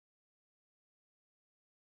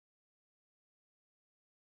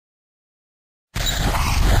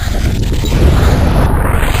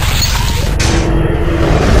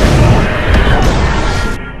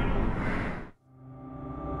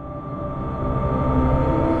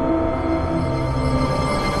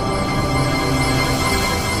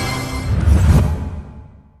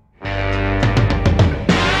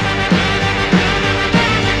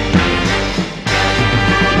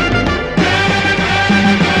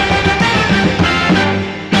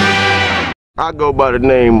I go by the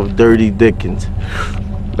name of Dirty Dickens.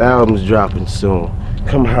 The album's dropping soon.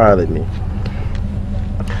 Come holler at me.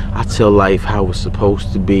 I tell life how it's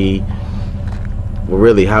supposed to be, well,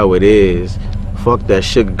 really how it is. Fuck that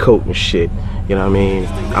sugarcoating shit. You know what I mean?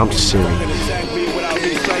 I'm serious.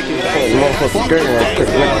 Motherfucker, girl, right quick,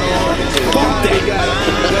 man.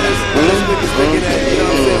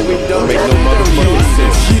 Make no motherfucking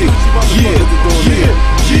sense.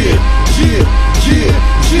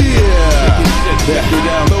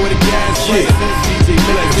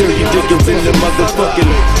 Dirty Dickens in the motherfucking.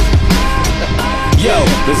 Yo,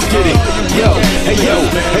 let's get it. Yo, hey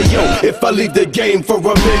yo, if I leave the game for a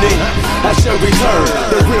minute, I shall return.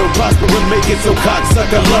 The real prosper and make it so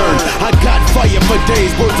cocksucker learn. I got fire for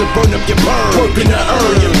days, words to burn up your burn. Working to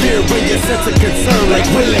earn your fear and your sense of concern. Like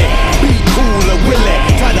Willie, be cool or Willie.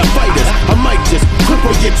 Try to fight us, I might just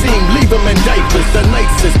cripple your team, leave them in diapers. The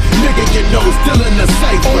nicest nigga you know still in the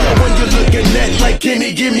cipher. Only when you're looking at like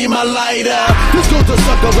Kenny, give me my lighter. This goes to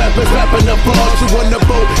sucker rappers rapping the flaws. You on the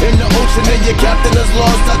boat in the ocean and your captain is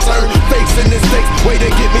lost. I turn fakes into stakes, way to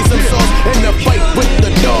get me some sauce. In the fight with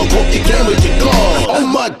the dog, hope you came with your claws. Oh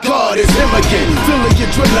my God, it's him again, feeling your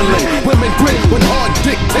adrenaline. Women grin when hard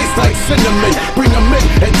dick tastes like cinnamon. Bring them in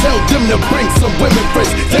and tell them to bring some women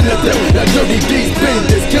friends. 10 of them, now Dirty D's bend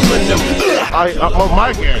is killing them. On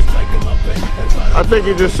my game, I think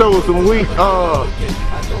he just showed some weak,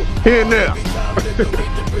 here and there.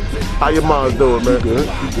 How your mom's doing, man? Good.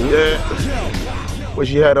 Yeah. What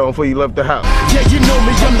she had on before you left the house? Yeah, you know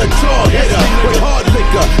me, I'm the jaw hitter with hard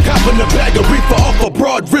liquor, copping a bag of reefer off a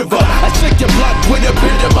Broad River. I shake your block with a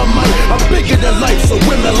bit of my mic. I'm bigger than life, so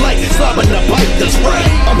women like slobbing the pipe. That's right.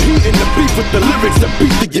 I'm heating the beef with the lyrics that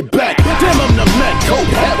beat to get back. Damn, I'm the Mac, coat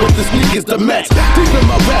hat with the sneakers to match. Deep in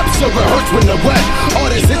my rap, so it hurts when the whack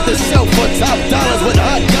artists hit the shelf for top dollars with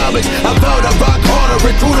hot garbage. I vow to rock harder,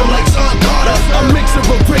 recruit them like Sean Carter. A mixer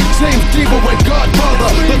of Rick James, Diva, and Godfather.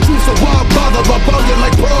 The truth's a wild brother, I bug you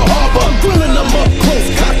like Pearl Harbor. I'm grilling them up close,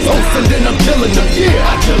 cock toast, and then I'm killing them. Yeah,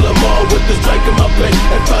 I kill them all with the strike of my pen.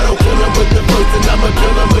 If I don't kill them with the first, then I'ma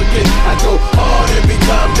kill them again. I go hard every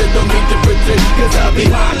time, they don't need to pretend, cause I be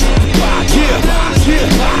hot.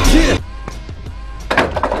 Yeah.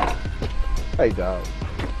 Hey, dog.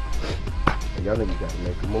 Hey, y'all niggas gotta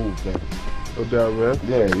make a move, man. No doubt, man.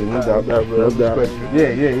 Yeah, no doubt. No doubt.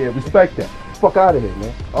 Yeah. Respect that. Fuck out of here,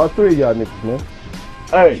 man. All three of y'all niggas, man.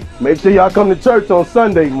 Hey, make sure y'all come to church on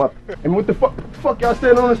Sunday, and what the fuck y'all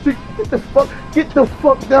standing on the street? Get the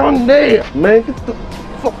fuck down there, man. Get the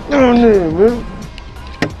fuck down there, man.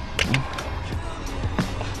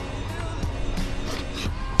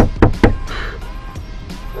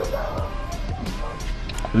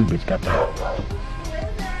 This bitch got that.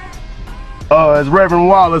 It's Reverend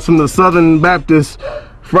Wallace from the Southern Baptist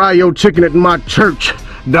Fry Your Chicken at My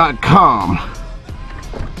Church.com.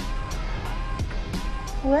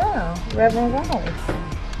 Well, Reverend Wallace,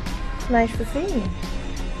 nice to see you.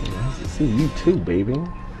 Nice to see you too, baby. Why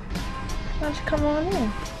don't you come on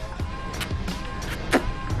in?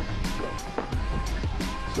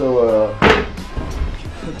 So,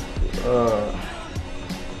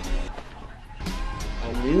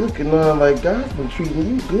 you looking like God's been treating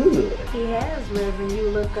you good. He has, Reverend. You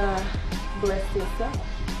look blessed yourself.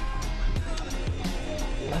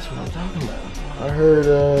 That's what I'm talking about. I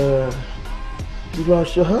heard you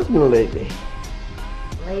lost your husband lately.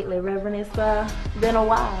 Lately, Reverend, it's been a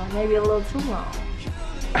while, maybe a little too long.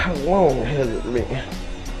 How long has it been?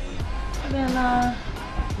 It's been a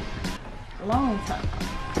long time.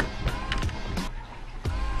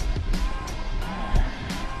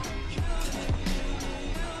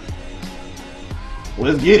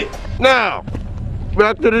 Let's get it. Now,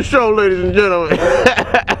 back to the show, ladies and gentlemen.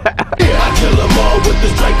 I kill them all with the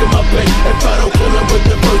strike of my pen. If I don't kill them with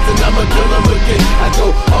the first, then I'ma kill them again. I go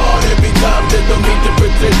hard every time, they don't need to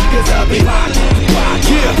pretend, cause I be hot.